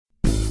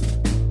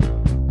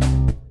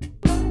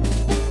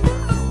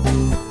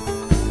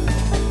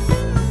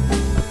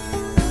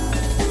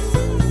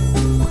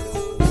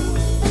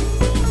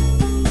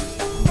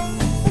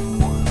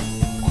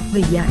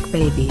The Yak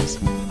Babies.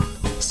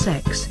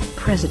 Sex,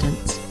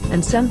 presidents,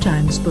 and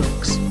sometimes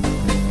books.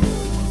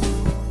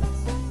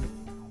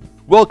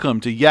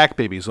 Welcome to Yak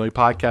Babies, the only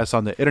podcast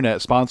on the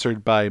internet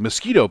sponsored by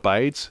mosquito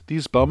bites.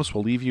 These bumps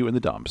will leave you in the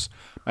dumps.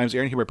 My name's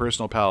Aaron, here with my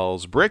personal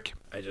pals, Brick.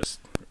 I just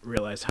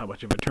realized how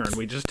much of a turn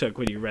we just took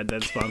when you read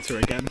that sponsor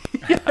again.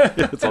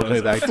 It's all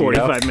coming back to you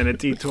now. 45-minute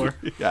detour.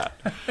 Yeah.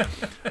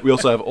 We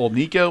also have old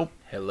Nico.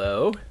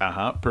 Hello.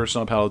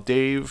 Personal pal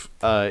Dave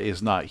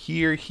is not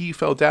here. He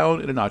fell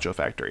down in a nacho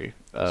factory.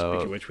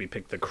 Speaking of which, we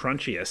picked the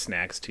crunchiest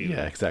snacks to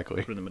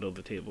exactly. put in the middle of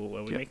the table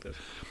while we make this.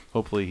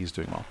 Hopefully he's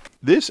doing well.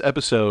 This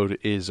episode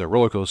is a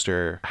roller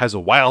coaster, has a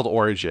wild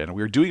origin.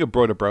 We're doing a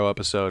Bro to Bro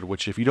episode,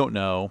 which if you don't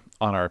know,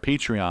 on our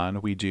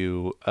Patreon, we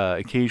do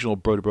occasional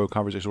Bro to Bro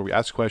conversations where we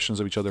ask questions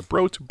of each other,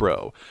 bro to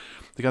bro.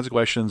 The kinds of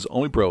questions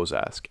only bros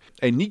ask.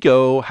 And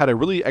Nico had a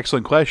really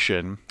excellent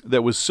question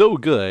that was so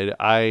good,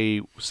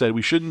 I said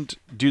we shouldn't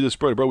do this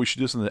Bro to Bro, we should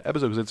do this in the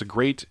episode because it's a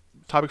great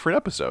topic for an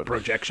episode.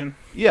 Projection?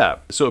 Yeah,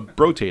 so it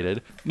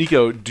rotated.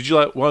 Nico, did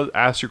you want to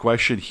ask your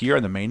question here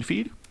on the main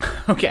feed?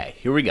 Okay,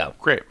 here we go.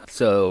 Great.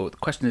 So the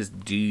question is,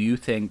 do you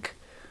think,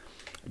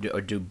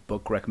 or do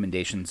book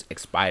recommendations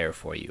expire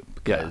for you?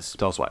 Because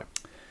tell us why.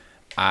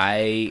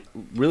 I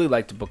really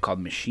liked a book called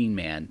Machine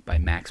Man by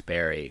Max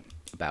Barry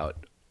about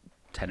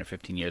 10 or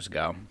 15 years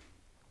ago.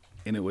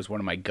 And it was one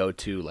of my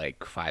go-to,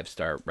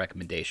 5-star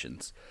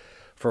recommendations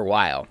for a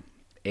while.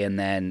 And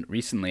then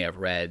recently I've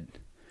read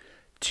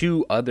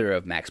 2 other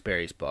of Max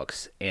Barry's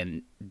books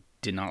and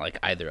did not like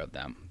either of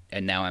them.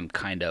 And now I'm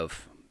kind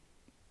of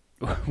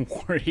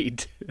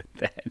worried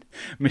that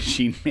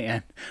Machine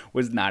Man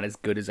was not as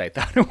good as I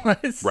thought it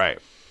was. Right.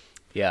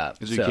 Yeah.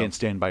 Because you can't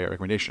stand by your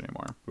recommendation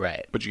anymore.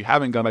 Right. But you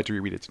haven't gone back to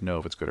reread it to know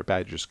if it's good or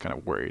bad. You're just kind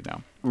of worried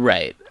now.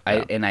 Right.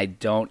 Yeah. I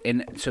don't.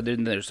 And so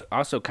then there's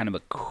also kind of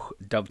a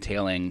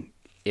dovetailing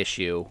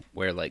issue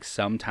where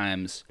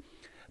sometimes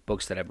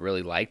books that I've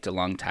really liked a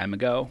long time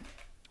ago,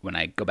 when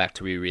I go back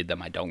to reread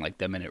them, I don't like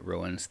them, and it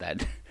ruins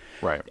that.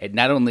 Right. It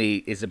not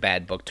only is a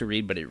bad book to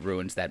read, but it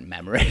ruins that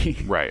memory.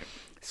 Right.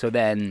 So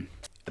then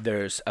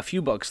there's a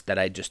few books that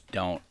I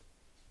don't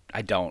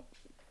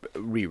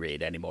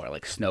reread anymore.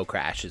 Like Snow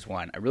Crash is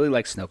one. I really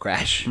like Snow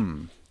Crash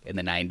in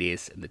the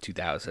 90s and the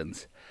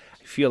 2000s.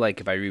 I feel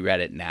like if I reread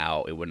it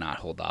now, it would not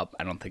hold up.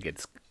 I don't think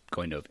it's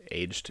going to have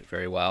aged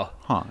very well.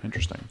 Huh,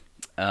 interesting.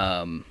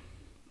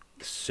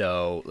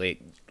 So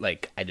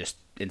I just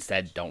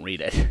instead don't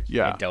read it.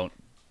 Yeah. I don't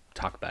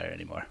talk about it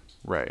anymore.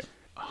 Right.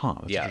 Huh,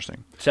 that's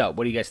interesting. So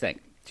what do you guys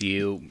think?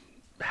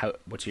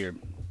 What's your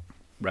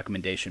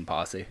recommendation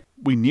policy?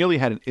 We nearly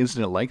had an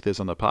incident like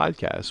this on the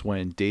podcast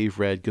when Dave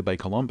read Goodbye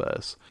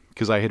Columbus,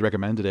 because I had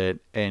recommended it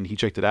and he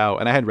checked it out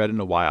and I hadn't read it in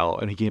a while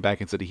and he came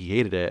back and said he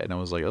hated it and I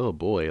was like, oh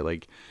boy,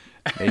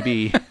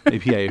 maybe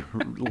I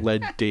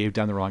led Dave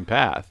down the wrong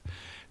path.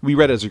 We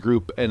read it as a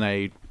group and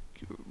I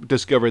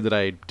discovered that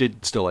I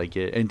did still like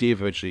it, and Dave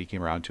eventually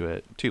came around to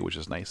it too, which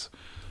is nice.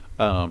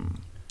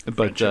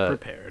 But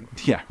prepared.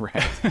 Yeah,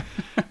 right.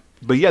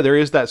 But yeah, there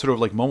is that sort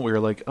of moment where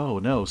you're like, oh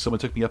no, someone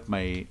took me up on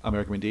my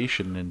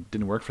recommendation and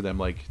didn't work for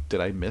them.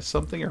 Did I miss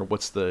something, or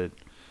what's the,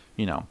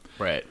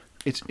 Right.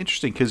 It's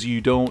interesting because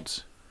you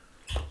don't.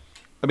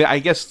 I mean, I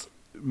guess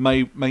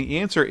my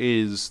answer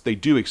is they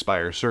do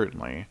expire,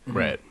 certainly.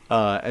 Right.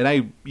 And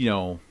I,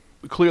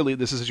 clearly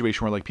this is a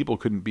situation where people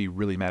couldn't be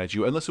really mad at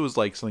you unless it was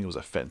something that was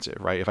offensive,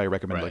 right? If I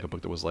recommended Right. a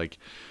book that was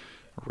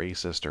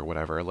racist or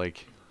whatever, I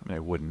mean, I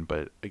wouldn't,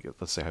 but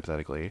let's say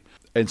hypothetically.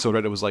 And so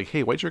Reddit was like,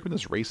 hey, why'd you recommend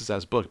this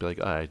racist-ass book? Be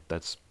like,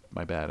 that's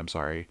my bad. I'm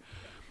sorry.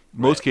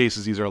 Most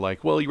cases, these are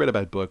well, you read a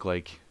bad book,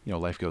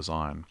 life goes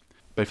on.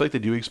 But I feel like they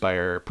do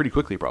expire pretty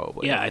quickly,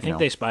 probably. Yeah, I think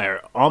they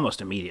expire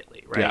almost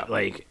immediately, right?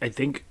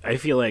 Yeah. I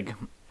feel like,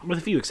 with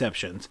a few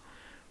exceptions,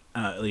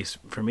 at least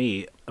for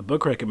me, a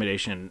book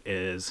recommendation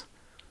is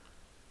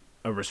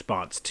a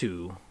response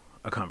to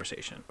a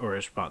conversation or a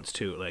response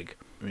to,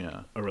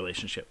 a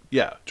relationship.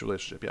 Yeah, it's a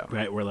relationship, yeah.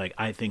 Right, where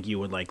I think you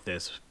would like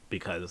this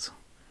because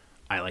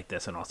I like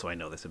this and also I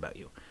know this about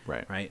you.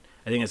 Right. Right?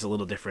 I think it's a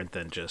little different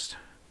than just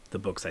the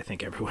books I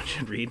think everyone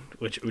should read,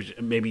 which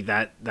maybe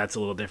that's a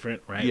little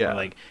different, right? Yeah.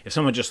 Where, if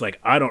someone just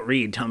I don't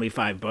read, tell me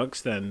 5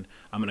 books, then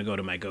I'm going to go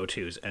to my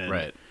go-tos. And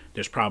Right.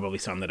 there's probably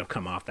some that have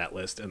come off that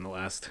list in the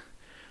last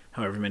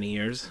however many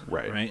years.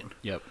 Right. Right?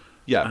 Yep.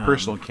 Yeah,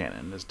 personal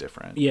canon is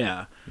different.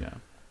 Yeah. Yeah.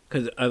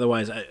 Because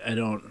otherwise, I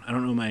don't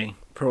know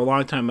for a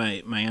long time,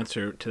 my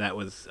answer to that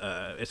was,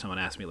 if someone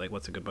asked me,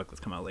 what's a good book that's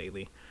come out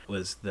lately,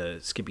 was the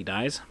Skippy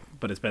Dies.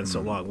 But it's been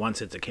so long, one,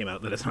 since it came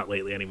out, that it's not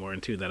lately anymore,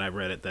 and 2, that I've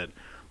read it,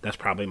 that's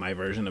probably my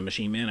version of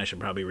Machine Man. I should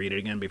probably read it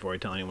again before I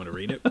tell anyone to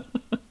read it.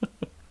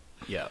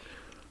 Yeah.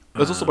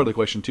 That's also part of the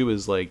question, too,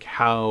 is,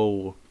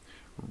 how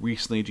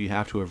recently do you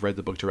have to have read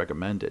the book to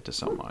recommend it to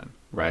someone,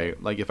 right?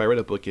 If I read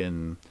a book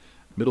in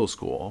middle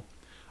school,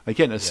 I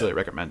can't necessarily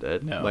recommend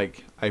it. No.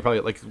 I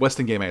probably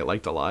Weston Game I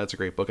liked a lot. It's a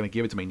great book, and I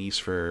gave it to my niece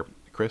for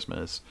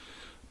Christmas.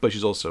 But she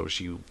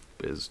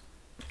is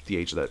the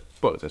age of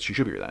that book that she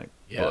should be reading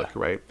that book,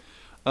 right?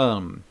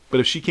 But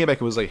if she came back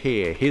and was like,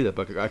 "Hey, I hated that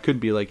book," I couldn't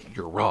be like,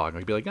 "You're wrong."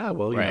 I'd be like, "Ah,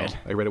 well, you know,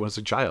 I read it when I was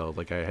a child.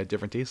 Like, I had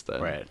different tastes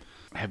then." Right.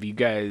 Do you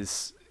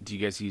guys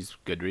use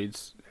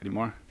Goodreads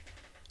anymore?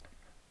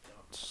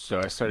 So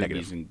I started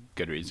using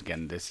Goodreads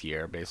again this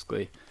year,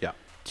 basically. Yeah.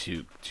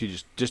 To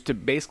just to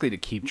basically to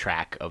keep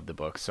track of the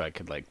books, so I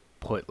could like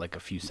put like a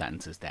few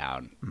sentences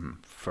down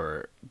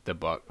for the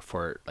book,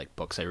 for like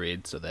books I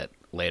read, so that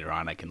later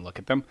on I can look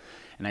at them.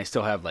 And I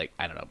still have like,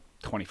 I don't know,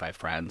 25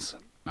 friends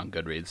on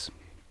Goodreads.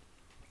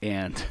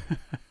 And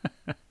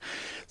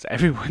so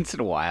every once in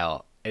a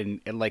while,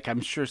 and like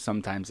I'm sure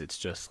sometimes it's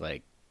just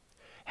like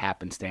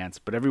happenstance,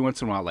 but every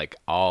once in a while, like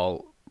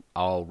I'll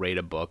rate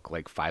a book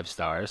like 5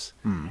 stars,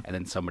 and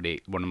then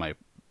one of my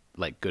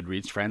like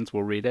Goodreads friends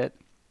will read it,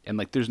 and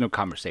like there's no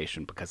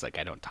conversation because like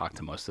I don't talk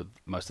to most of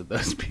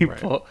those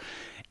people. Right.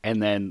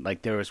 And then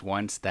like there was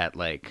once that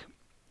like,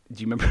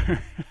 do you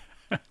remember?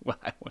 Well,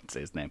 I won't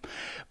say his name,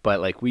 but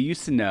like we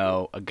used to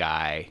know a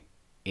guy,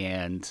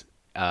 and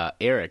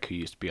Eric, who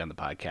used to be on the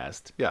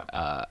podcast.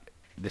 Yeah.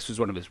 This was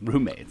one of his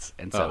roommates,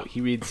 and so he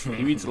reads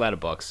a lot of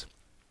books,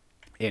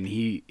 and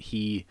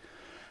he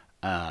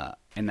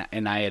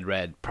and I had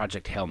read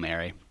Project Hail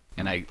Mary,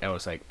 and I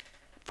was like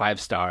 5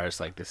 stars,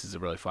 like this is a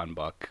really fun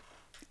book.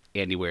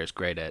 Andy Weir's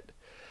great at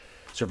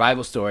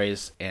survival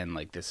stories, and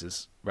like this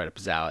is right up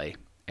his alley.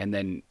 And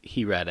then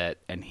he read it,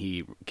 and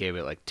he gave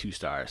it like 2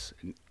 stars.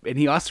 And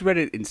he also read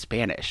it in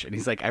Spanish. And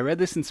he's like, I read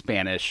this in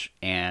Spanish,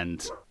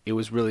 and it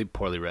was really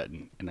poorly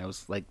written. And I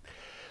was like,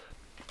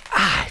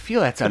 I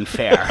feel that's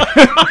unfair.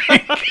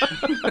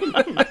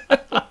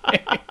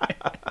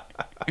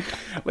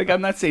 Like,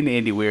 I'm not saying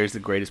Andy Weir is the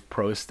greatest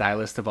prose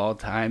stylist of all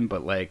time,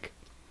 but like,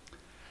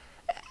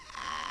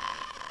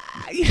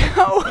 you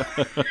know.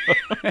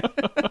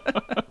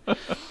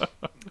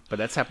 But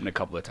that's happened a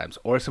couple of times.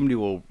 Or somebody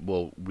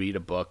will read a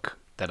book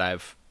that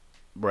I've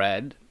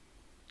read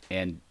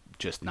and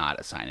just not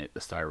assign it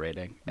the star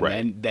rating. And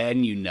right.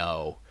 then you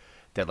know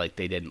that like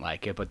they didn't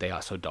like it, but they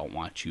also don't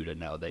want you to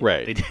know that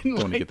they didn't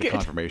don't like get the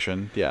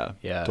confirmation. Yeah,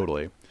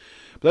 totally.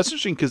 But that's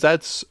interesting because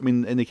that's, I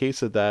mean, in the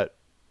case of that,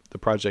 the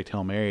Project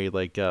Hail Mary,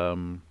 like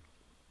you're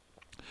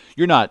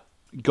not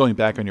going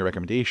back on your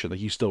recommendation.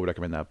 Like you still would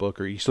recommend that book,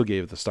 or you still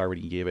gave it the star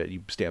rating you gave it.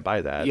 You stand by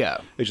that. Yeah.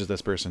 It's just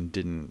this person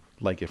didn't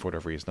like it for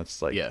whatever reason.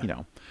 That's like, you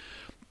know.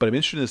 But I'm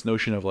interested in this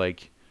notion of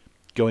like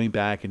going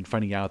back and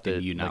finding out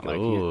that you not like,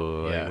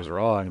 I was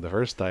wrong the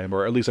first time,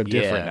 or at least I'm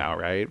different now,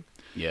 right?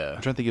 Yeah.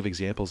 I'm trying to think of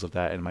examples of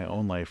that in my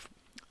own life.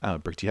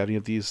 Brick, do you have any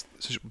of these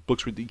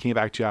books where you came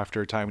back to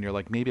after a time when you're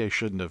like, maybe I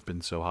shouldn't have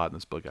been so hot in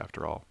this book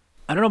after all?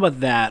 I don't know about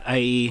that.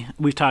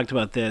 We've talked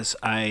about this.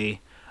 A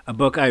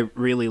book I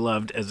really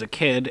loved as a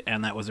kid,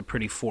 and that was a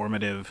pretty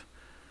formative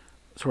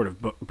sort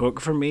of book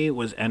for me,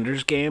 was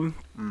Ender's Game.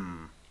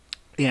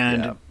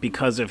 And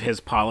because of his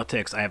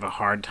politics, I have a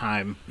hard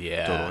time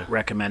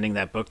recommending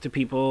that book to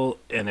people.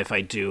 And if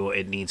I do,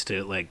 it needs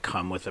to like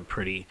come with a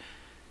pretty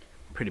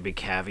big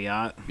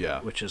caveat.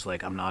 Yeah. Which is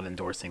like, I'm not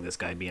endorsing this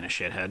guy being a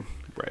shithead.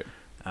 Right.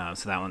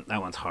 So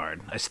that one's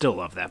hard. I still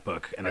love that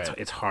book, and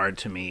it's hard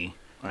to me.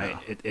 Yeah.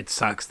 It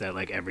sucks that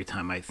like every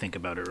time I think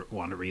about or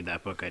want to read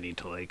that book, I need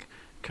to like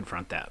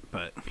confront that.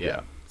 But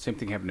yeah. Same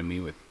thing happened to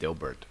me with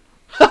Dilbert.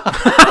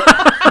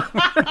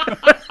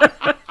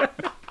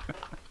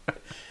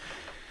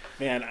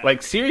 Man,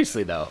 like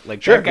seriously though,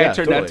 like Sure, that guy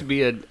turned totally. out to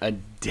be a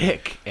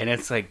dick, and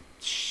it's like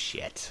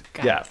shit.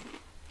 God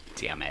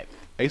damn it.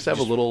 I used to have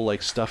a little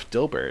like stuffed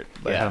Dilbert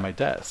that I had on my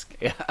desk.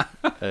 Yeah.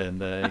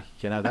 And you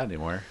can't have that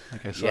anymore.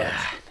 Like I said.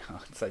 Yeah. No,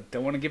 it's like,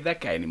 don't want to give that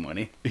guy any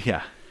money.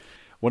 Yeah.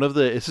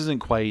 This isn't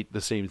quite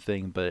the same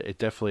thing, but it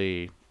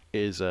definitely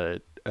is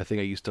a thing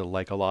I used to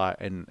like a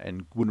lot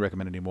and wouldn't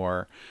recommend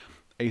anymore.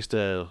 I used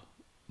to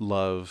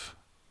love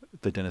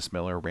the Dennis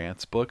Miller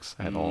rants books.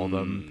 I had all of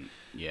them.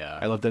 Yeah.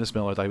 I love Dennis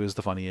Miller. I thought he was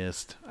the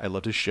funniest. I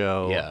loved his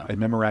show. Yeah. I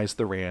memorized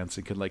the rants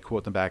and could like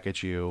quote them back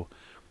at you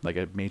like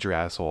a major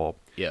asshole.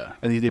 Yeah.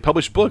 And they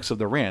published books of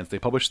the rants. They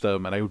published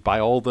them, and I would buy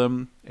all of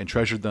them and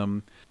treasured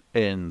them.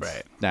 And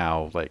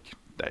now, like,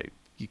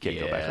 you can't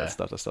go back to that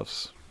stuff. That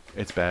stuff's,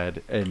 it's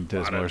bad. And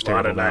Dennis Miller's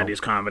terrible. A lot of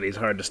 90s comedy is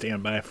hard to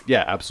stand by.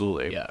 Yeah,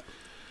 absolutely. Yeah.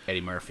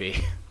 Eddie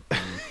Murphy.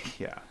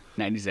 Yeah.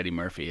 90s Eddie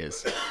Murphy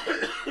is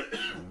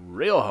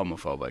real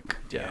homophobic.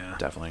 Yeah,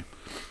 definitely.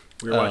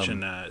 We were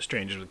watching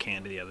Strangers with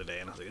Candy the other day,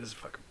 and I was like, this is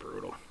fucking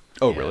brutal.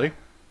 Oh, really?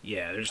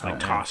 Yeah, they're just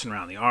like tossing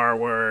around the R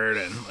word,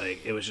 and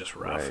like it was just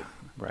rough.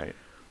 Right.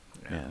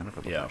 Yeah, I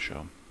never loved that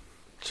show.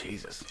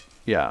 Jesus.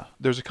 Yeah,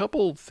 there's a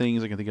couple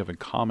things I can think of in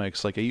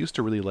comics. Like I used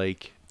to really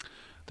like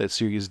that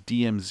series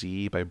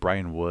DMZ by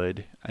Brian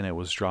Wood, and it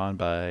was drawn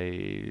by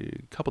a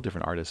couple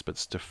different artists, but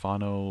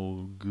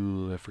Stefano,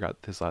 I forgot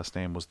his last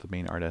name, was the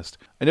main artist.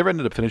 I never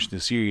ended up finishing the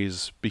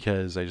series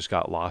because I just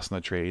got lost in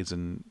the trades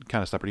and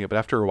kind of stopped reading it. But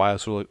after a while, I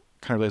sort of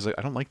kind of realized like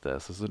I don't like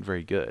this. This isn't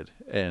very good.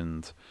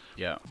 And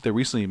they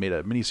recently made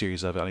a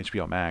miniseries of it on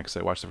HBO Max.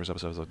 I watched the first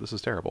episode. I was like, this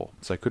is terrible.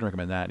 So I couldn't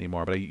recommend that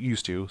anymore, but I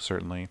used to,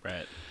 certainly.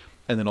 Right.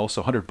 And then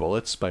also 100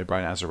 Bullets by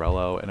Brian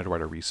Azzarello and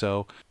Eduardo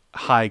Riso.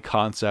 high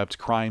concept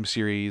crime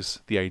series.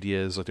 The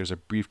idea is like there's a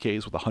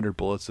briefcase with 100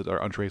 bullets that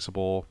are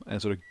untraceable,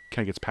 and sort of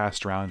kind of gets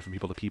passed around from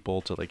people to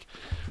people to like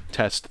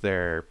test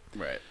their,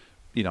 Right.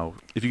 you know,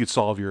 if you could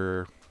solve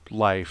your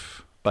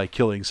life by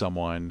killing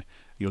someone,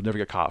 you'll never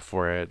get caught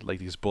for it. Like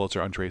these bullets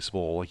are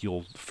untraceable. Like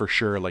you'll for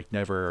sure like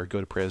never go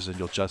to prison.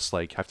 You'll just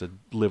like have to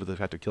live with the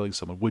fact of killing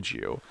someone. Would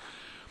you?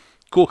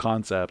 Cool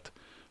concept.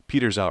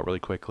 Peters out really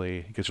quickly.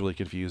 It gets really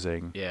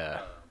confusing.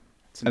 Yeah.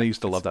 And I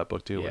used to love that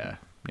book too. Yeah.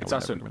 And, It's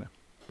also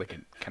like a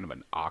kind of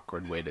an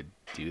awkward way to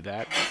do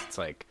that. It's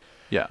like,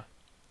 yeah.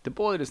 the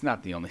bullet is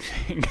not the only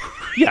thing.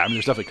 Yeah, I mean,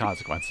 there's definitely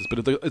consequences, but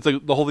it's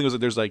like the whole thing is that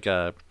there's like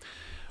a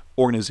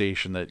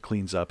organization that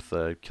cleans up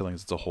the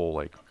killings. It's a whole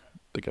like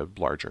a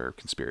larger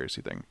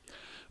conspiracy thing,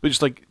 but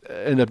just like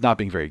ended up not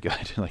being very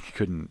good. Like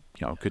couldn't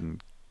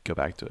go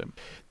back to it.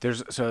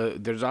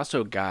 There's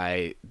also a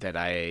guy that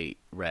I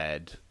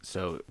read.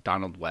 So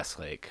Donald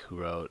Westlake,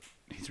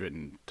 he's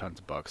written tons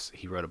of books.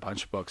 He wrote a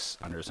bunch of books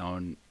under his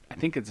own. I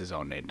think it's his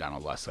own name,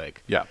 Donald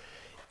Westlake. Yeah,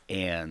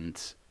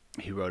 and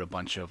he wrote a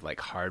bunch of like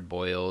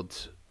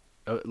hard-boiled.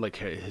 Like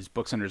his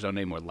books under his own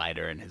name were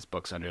lighter, and his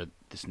books under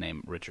this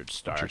name Richard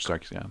Stark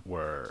yeah,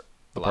 were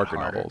the a lot Parker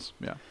harder. novels.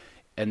 Yeah,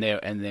 and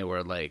they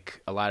were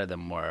like a lot of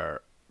them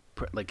were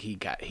like he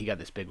got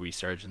this big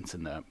resurgence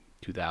in the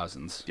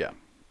 2000s. Yeah,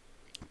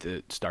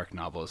 the Stark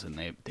novels, and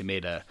they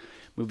made a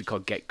movie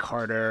called Get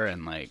Carter,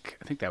 and like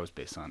I think that was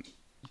based on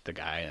the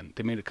guy, and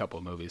they made a couple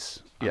of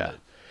movies. On yeah. the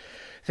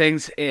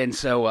things, and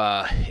so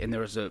and there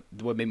was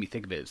what made me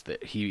think of it is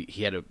that he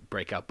had a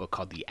breakout book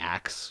called The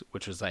Axe,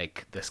 which was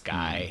like this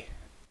guy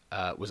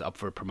was up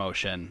for a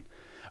promotion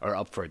or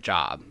up for a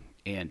job,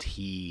 and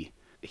he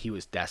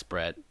was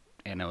desperate,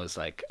 and it was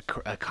like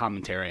a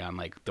commentary on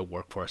like the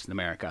workforce in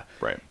America,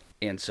 right?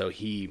 And so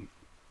he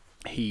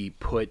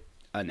put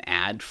an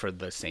ad for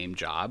the same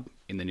job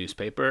in the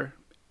newspaper,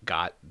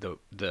 got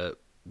the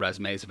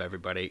resumes of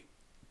everybody,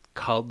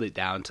 culled it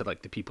down to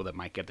like the people that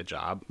might get the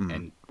job,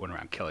 and went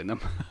around killing them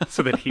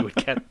so that he would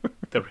get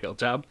the real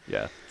job.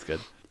 Yeah, it's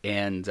good.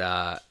 And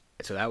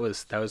so that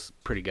was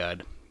pretty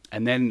good.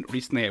 And then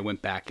recently I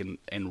went back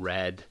and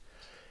read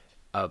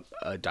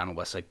a Donald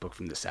Westlake book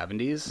from the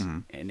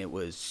 70s, and it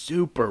was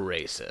super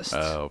racist.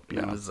 Oh, yeah.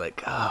 And I was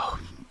like, oh,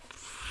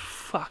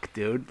 fuck,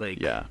 dude.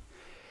 Like, Yeah,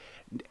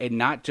 and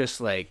not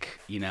just like,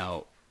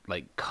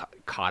 like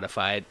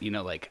codified,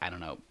 like, I don't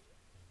know,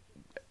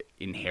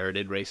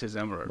 inherited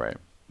racism or right.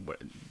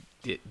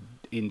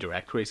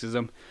 Indirect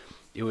racism.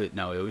 It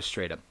was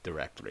straight up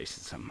direct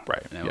racism.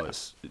 Right, And it yeah.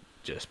 was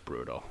just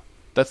brutal.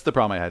 That's the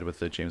problem I had with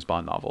the James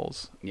Bond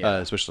novels, Yeah.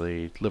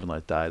 especially Live and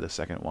Let Die, the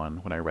second one,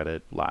 when I read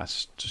it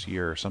last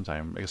year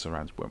sometime, I guess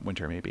around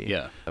winter maybe.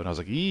 Yeah. And I was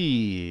like,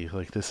 eee,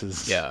 like this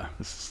is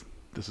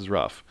this is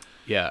rough.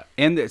 Yeah.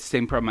 And the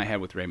same problem I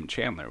had with Raymond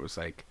Chandler was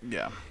like,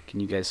 Yeah. can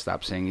you guys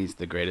stop saying he's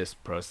the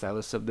greatest pro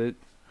stylist of the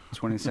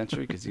 20th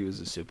century? Because he was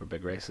a super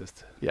big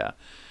racist. Yeah.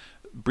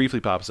 Briefly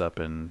pops up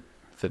in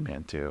Thin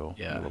Man 2.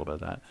 Yeah. A little bit of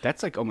that.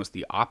 That's like almost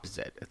the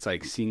opposite. It's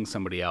like seeing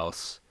somebody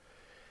else's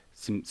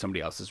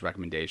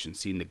recommendation,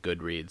 seeing the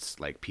Goodreads,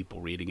 like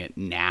people reading it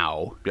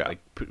now, Yeah. like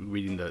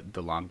reading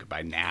the Long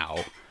Goodbye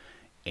now,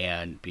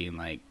 and being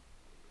like,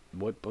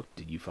 what book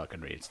did you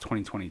fucking read? It's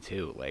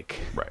 2022. Like,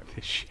 Right.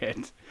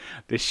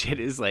 this shit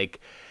is like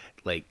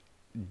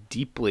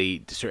deeply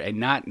disturbing,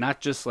 and not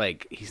just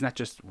like, he's not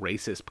just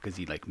racist because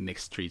he like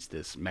mistreats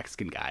this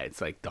Mexican guy. It's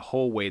like the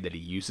whole way that he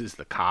uses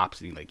the cops,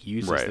 and he like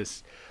uses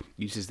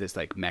Right. this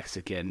like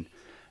Mexican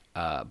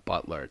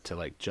butler to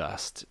like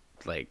just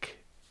like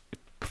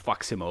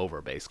fucks him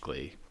over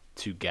basically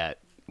to get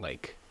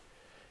like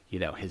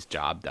his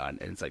job done,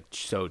 and it's like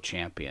so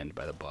championed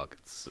by the book.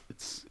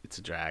 It's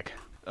a drag.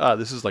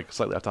 This is like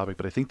slightly off topic,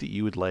 but I think that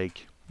you would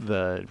like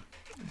the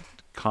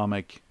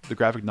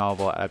graphic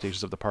novel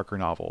adaptations of the Parker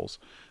novels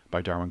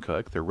by Darwin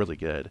Cook. They're really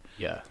good.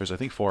 Yeah. There's I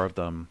think 4 of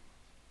them.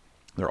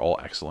 They're all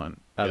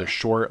excellent. Yeah. They're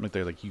short, like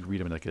they're like you read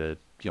them in like a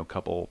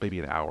couple, maybe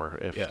an hour,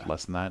 if Yeah.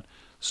 less than that.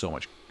 So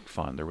much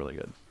fun. They're really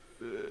good.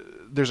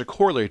 There's a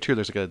corollary too.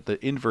 There's like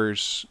the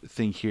inverse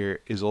thing here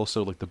is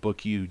also like the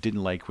book you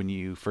didn't like when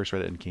you first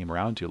read it and came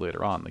around to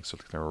later on, like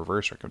sort of a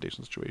reverse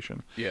recommendation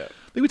situation. Yeah.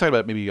 I think we talked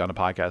about maybe on a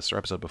podcast or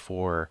episode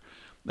before.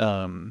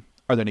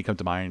 Are there any come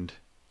to mind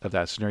of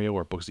that scenario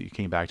where books that you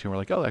came back to and were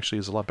like, oh, actually,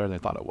 it's a lot better than I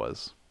thought it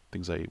was?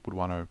 Things I would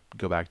want to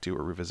go back to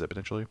or revisit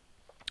potentially.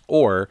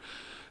 Or,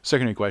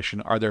 secondary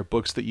question, are there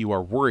books that you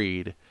are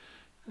worried,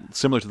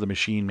 similar to the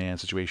Machine Man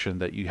situation,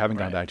 that you haven't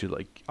gone Right. back to,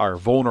 like are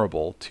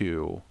vulnerable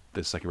to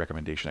this like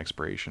recommendation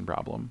expiration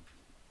problem?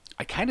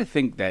 I kind of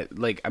think that,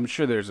 like, I'm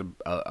sure there's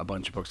a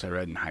bunch of books I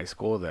read in high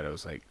school that I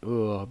was like,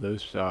 oh,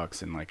 those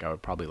sucks, and like I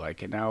would probably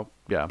like it now.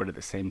 Yeah. But at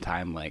the same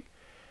time, like,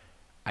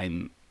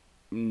 I'm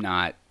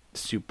not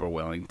super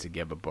willing to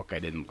give a book I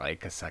didn't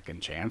like a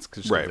second chance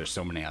because Right. there's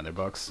so many other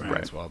books. Right.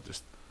 Might as well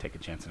just take a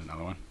chance on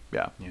another one.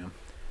 Yeah. Yeah.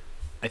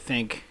 I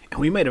think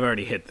we might have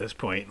already hit this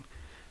point.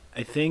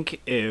 I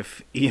think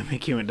if Ian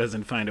McEwan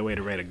doesn't find a way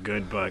to write a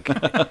good book,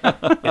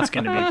 it's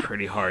going to be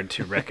pretty hard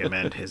to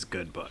recommend his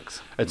good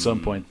books. At some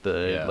point,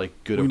 the Yeah. like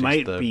good We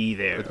overtakes might the, be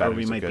there, the bad or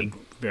we overtakes the might be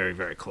good. very,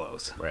 very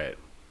close. Right.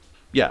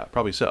 Yeah,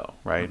 probably so,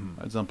 right?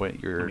 At some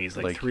point, you're I mean, he's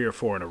like 3 or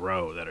 4 in a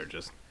row that are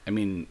just... I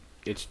mean,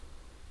 it's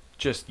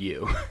just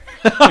you.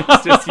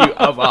 It's just you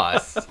of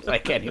us.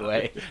 Like,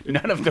 anyway,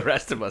 none of the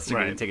rest of us are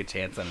going to take a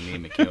chance on an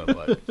Ian McEwan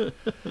book.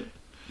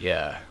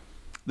 Yeah.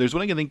 There's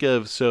one I can think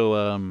of.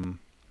 So,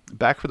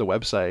 back for the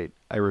website,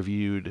 I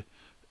reviewed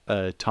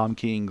Tom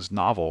King's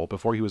novel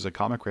before he was a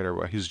comic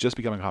writer. He was just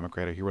becoming a comic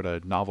writer. He wrote a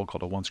novel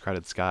called A Once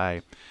Crowded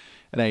Sky.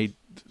 And I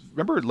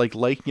remember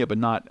liking it, but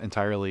not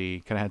entirely.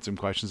 Kind of had some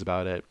questions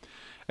about it.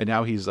 And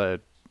now he's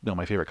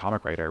my favorite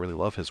comic writer. I really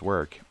love his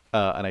work.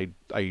 And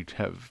I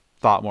have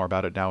thought more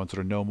about it now and sort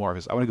of know more of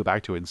his. I want to go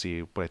back to it and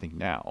see what I think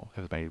now.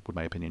 Would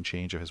my opinion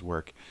change of his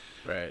work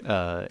Right.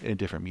 in a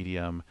different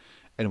medium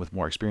and with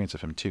more experience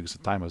of him too? Because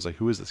at the time I was like,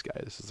 who is this guy?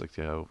 This is like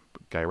a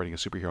guy writing a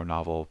superhero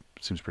novel.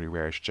 Seems pretty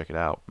rare. I should check it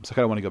out. So I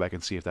kind of want to go back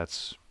and see if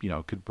that's,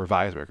 could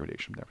revise my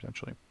recommendation there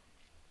potentially.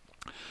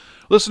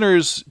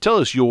 Listeners, tell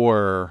us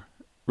your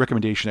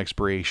recommendation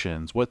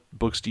expirations. What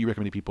books do you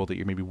recommend to people that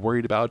you're maybe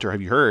worried about, or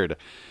have you heard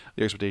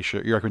your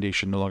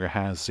recommendation no longer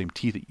has the same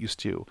teeth it used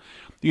to?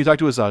 You can talk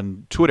to us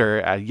on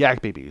Twitter at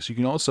YakBabies. You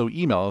can also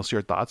email us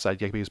your thoughts at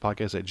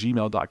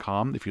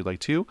yakbabiespodcast@gmail.com if you'd like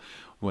to.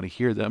 We want to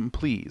hear them,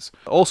 please.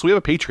 Also, we have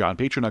a Patreon,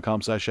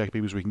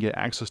 patreon.com/YakBabies, where you can get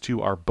access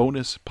to our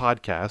bonus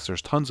podcasts.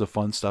 There's tons of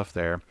fun stuff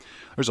there.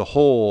 There's a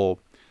whole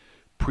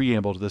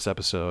preamble to this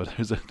episode.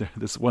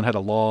 This one had a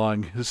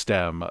long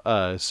stem,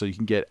 so you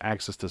can get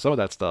access to some of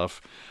that stuff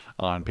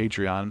on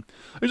Patreon.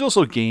 There's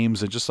also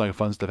games and just like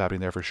fun stuff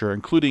happening there for sure,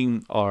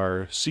 including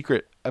our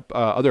secret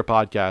other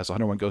podcast,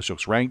 101 Ghost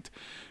Jokes Ranked.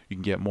 You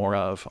can get more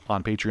of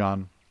on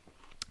Patreon.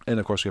 And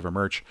of course, we have our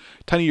merch,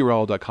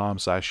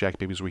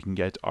 tinyurl.com/YakBabies, where we can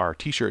get our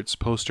t-shirts,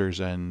 posters,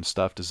 and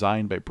stuff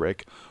designed by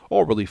Brick.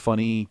 All really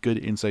funny, good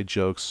inside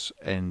jokes,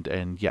 and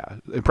yeah,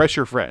 impress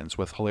your friends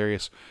with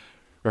hilarious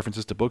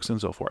references to books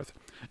and so forth.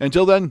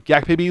 Until then,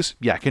 Yak Babies,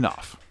 yakking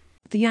off.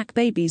 The Yak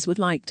Babies would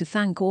like to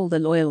thank all the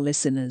loyal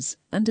listeners,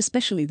 and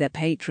especially their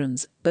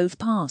patrons, both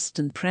past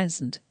and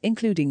present,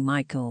 including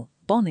Michael,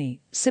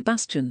 Bonnie,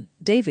 Sebastian,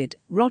 David,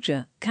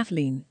 Roger,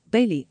 Kathleen,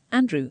 Bailey,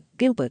 Andrew,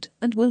 Gilbert,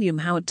 and William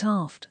Howard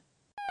Taft.